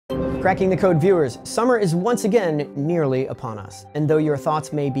Cracking the Code viewers, summer is once again nearly upon us. And though your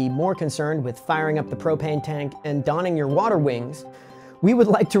thoughts may be more concerned with firing up the propane tank and donning your water wings, we would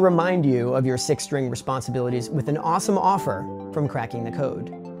like to remind you of your six-string responsibilities with an awesome offer from Cracking the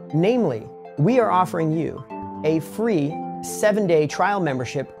Code. Namely, we are offering you a free 7-day trial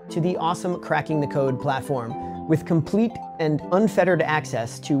membership to the awesome Cracking the Code platform with complete and unfettered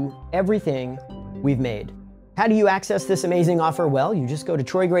access to everything we've made. How do you access this amazing offer? Well, you just go to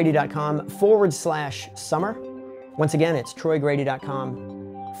troygrady.com/summer. Once again, it's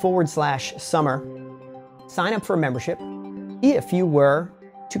troygrady.com/summer. Sign up for a membership. If you were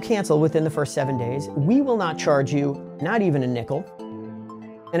to cancel within the first 7 days, we will not charge you, not even a nickel.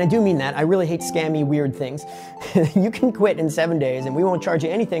 And I do mean that. I really hate scammy, weird things. You can quit in 7 days and we won't charge you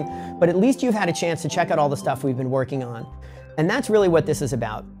anything, but at least you've had a chance to check out all the stuff we've been working on. And that's really what this is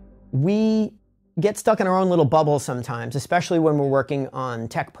about. We get stuck in our own little bubble sometimes, especially when we're working on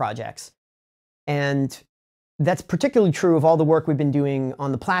tech projects. And that's particularly true of all the work we've been doing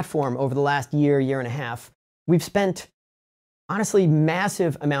on the platform over the last year and a half. We've spent, honestly,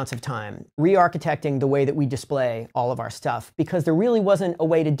 massive amounts of time re-architecting the way that we display all of our stuff because there really wasn't a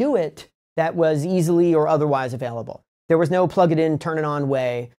way to do it that was easily or otherwise available. There was no plug it in, turn it on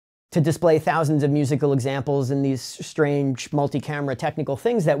way to display thousands of musical examples and these strange multi-camera technical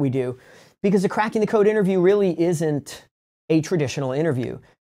things that we do. Because the Cracking the Code interview really isn't a traditional interview.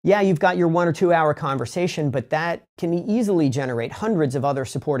 Yeah, you've got your 1 or 2 hour conversation, but that can easily generate hundreds of other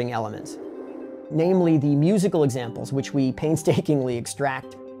supporting elements. Namely the musical examples, which we painstakingly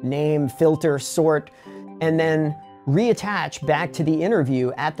extract, name, filter, sort, and then reattach back to the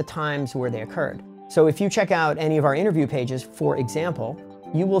interview at the times where they occurred. So if you check out any of our interview pages, for example,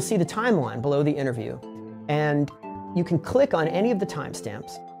 you will see the timeline below the interview, and you can click on any of the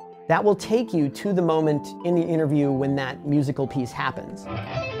timestamps. That will take you to the moment in the interview when that musical piece happens.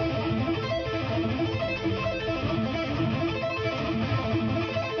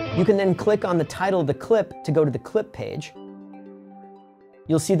 You can then click on the title of the clip to go to the clip page.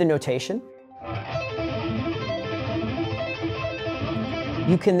 You'll see the notation.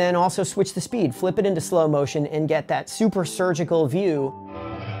 You can then also switch the speed, flip it into slow motion, and get that super surgical view.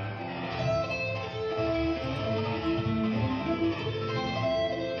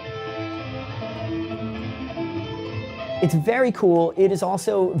 It's very cool. It is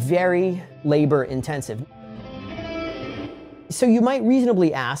also very labor intensive. So you might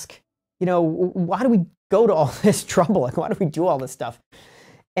reasonably ask, you know, why do we go to all this trouble? Like, why do we do all this stuff?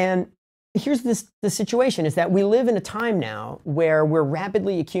 And here's the situation is that we live in a time now where we're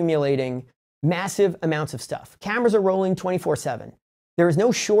rapidly accumulating massive amounts of stuff. Cameras are rolling 24/7. There is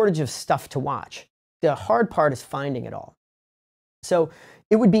no shortage of stuff to watch. The hard part is finding it all. So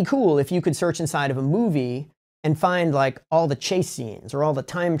it would be cool if you could search inside of a movie and find like all the chase scenes or all the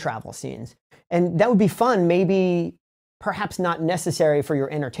time travel scenes. And that would be fun, maybe perhaps not necessary for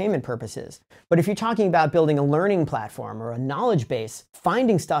your entertainment purposes. But if you're talking about building a learning platform or a knowledge base,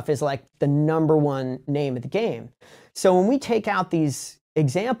 finding stuff is like the #1 name of the game. So when we take out these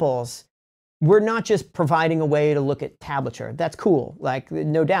examples, we're not just providing a way to look at tablature. That's cool, like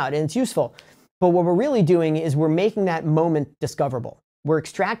no doubt, and it's useful. But what we're really doing is we're making that moment discoverable. We're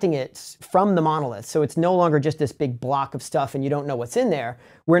extracting it from the monolith, so it's no longer just this big block of stuff and you don't know what's in there.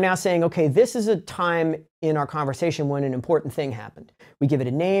 We're now saying, okay, this is a time in our conversation when an important thing happened. We give it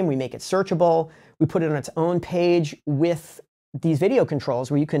a name, we make it searchable, we put it on its own page with these video controls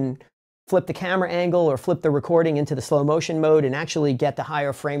where you can flip the camera angle or flip the recording into the slow motion mode and actually get the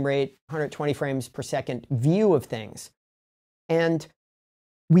higher frame rate, 120 frames per second view of things. And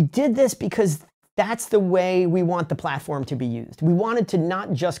we did this because that's the way we want the platform to be used. We wanted to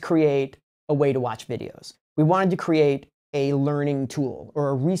not just create a way to watch videos. We wanted to create a learning tool or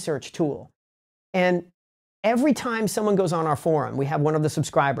a research tool. And every time someone goes on our forum, we have one of the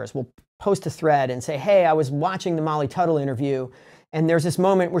subscribers will post a thread and say, hey, I was watching the Molly Tuttle interview, and there's this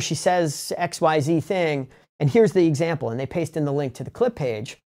moment where she says XYZ thing, and here's the example, and they paste in the link to the clip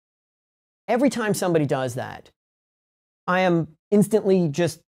page. Every time somebody does that, I am instantly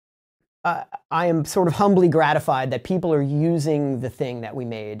just I am sort of humbly gratified that people are using the thing that we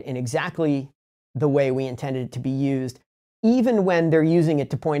made in exactly the way we intended it to be used, even when they're using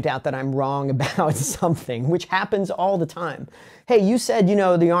it to point out that I'm wrong about something, which happens all the time. Hey, you said, you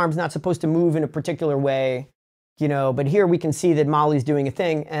know, the arm's not supposed to move in a particular way, you know, but here we can see that Molly's doing a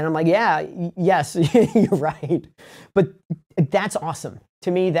thing. And I'm like, yeah, yes, you're right. But that's awesome. To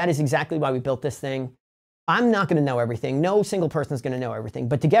me, that is exactly why we built this thing. I'm not going to know everything. No single person is going to know everything.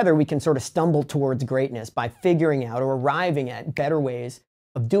 But together we can sort of stumble towards greatness by figuring out or arriving at better ways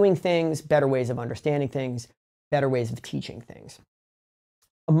of doing things, better ways of understanding things, better ways of teaching things.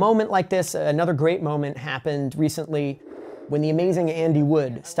 A moment like this, another great moment, happened recently when the amazing Andy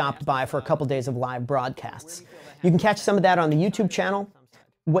Wood stopped by for a couple days of live broadcasts. You can catch some of that on the YouTube channel.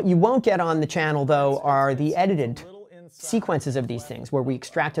 What you won't get on the channel, though, are the edited sequences of these things where we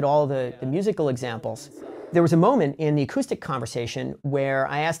extracted all the musical examples. There was a moment in the acoustic conversation where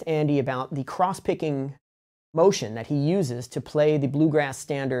I asked Andy about the cross-picking motion that he uses to play the bluegrass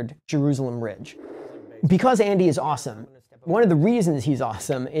standard Jerusalem Ridge. Because Andy is awesome, one of the reasons he's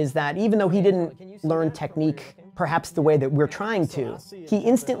awesome is that even though he didn't learn technique perhaps the way that we're trying to, he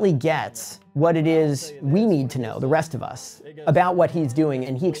instantly gets what it is we need to know, the rest of us, about what he's doing,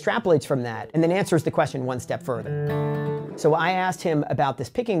 and he extrapolates from that and then answers the question one step further. So I asked him about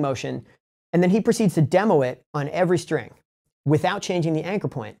this picking motion, and then he proceeds to demo it on every string without changing the anchor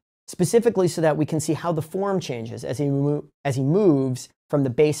point, specifically so that we can see how the form changes as he moves from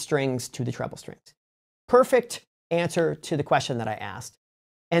the bass strings to the treble strings. Perfect answer to the question that I asked.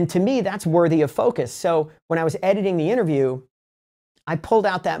 And to me, that's worthy of focus. So when I was editing the interview, I pulled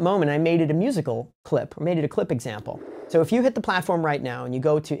out that moment and I made it a musical clip, or made it a clip example. So if you hit the platform right now and you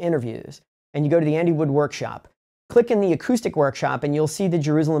go to interviews and you go to the Andy Wood workshop, click in the acoustic workshop and you'll see the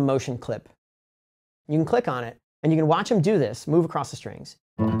Jerusalem motion clip. You can click on it and you can watch him do this, move across the strings.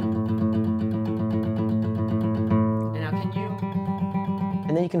 And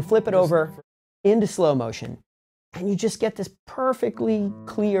then you can flip it over into slow motion. And you just get this perfectly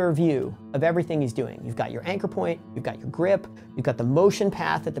clear view of everything he's doing. You've got your anchor point, you've got your grip, you've got the motion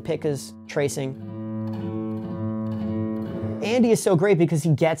path that the pick is tracing. Andy is so great because he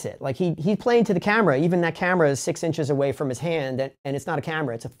gets it. Like he's playing to the camera. Even that camera is 6 inches away from his hand, and it's not a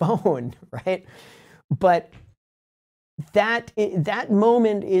camera, it's a phone, right? But that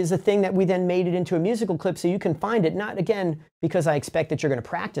moment is a thing that we then made it into a musical clip so you can find it, not again because I expect that you're going to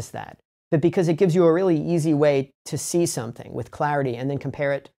practice that, but because it gives you a really easy way to see something with clarity and then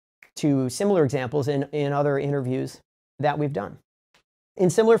compare it to similar examples in other interviews that we've done. In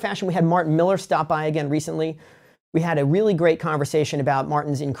similar fashion, we had Martin Miller stop by again recently. We had a really great conversation about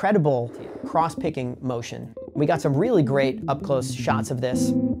Martin's incredible cross-picking motion. We got some really great up-close shots of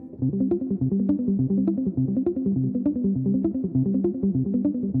this.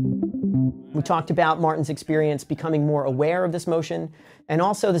 We talked about Martin's experience becoming more aware of this motion, and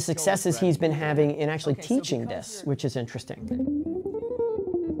also the successes he's been having in actually teaching this, which is interesting.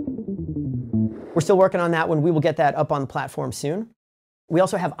 We're still working on that one. We will get that up on the platform soon. We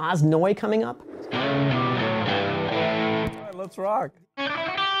also have Oz Noy coming up. All right, let's rock.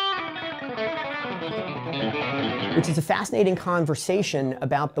 Which is a fascinating conversation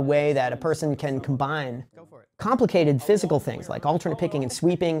about the way that a person can combine complicated physical things like alternate picking and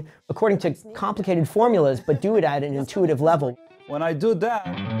sweeping according to complicated formulas, but do it at an intuitive level. When I do that,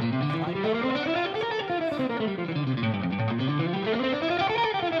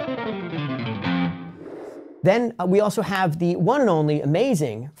 Then we also have the one and only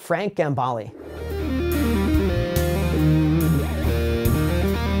amazing Frank Gambale.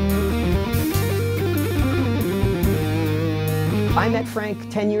 I met Frank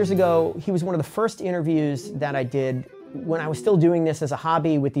 10 years ago. He was one of the first interviews that I did when I was still doing this as a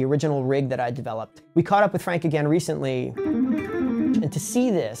hobby with the original rig that I developed. We caught up with Frank again recently, and to see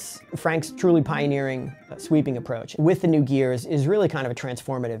this, Frank's truly pioneering sweeping approach with the new gears is really kind of a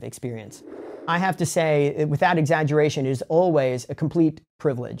transformative experience. I have to say, without exaggeration, it is always a complete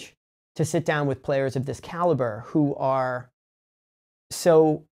privilege to sit down with players of this caliber who are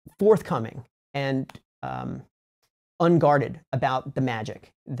so forthcoming and unguarded about the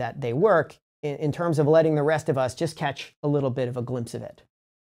magic that they work in terms of letting the rest of us just catch a little bit of a glimpse of it.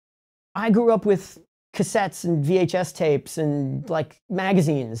 I grew up with cassettes and VHS tapes and like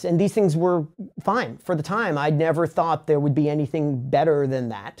magazines, and these things were fine for the time. I never thought there would be anything better than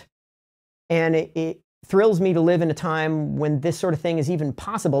that. And it thrills me to live in a time when this sort of thing is even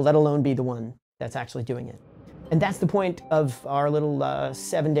possible, let alone be the one that's actually doing it. And that's the point of our little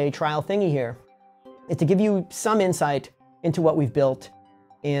 7-day trial thingy here. It's to give you some insight into what we've built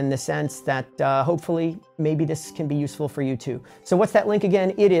in the sense that hopefully maybe this can be useful for you too. So what's that link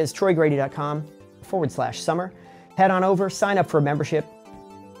again? It is troygrady.com/summer. Head on over, sign up for a membership,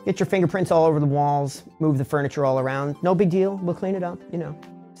 get your fingerprints all over the walls, move the furniture all around. No big deal, we'll clean it up, you know,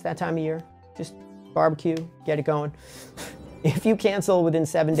 it's that time of year. Just barbecue, get it going. If you cancel within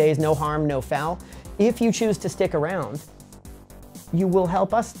 7 days, no harm, no foul. If you choose to stick around, you will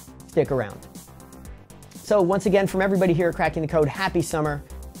help us stick around. So once again, from everybody here at Cracking the Code, happy summer.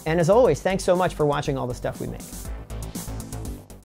 And as always, thanks so much for watching all the stuff we make.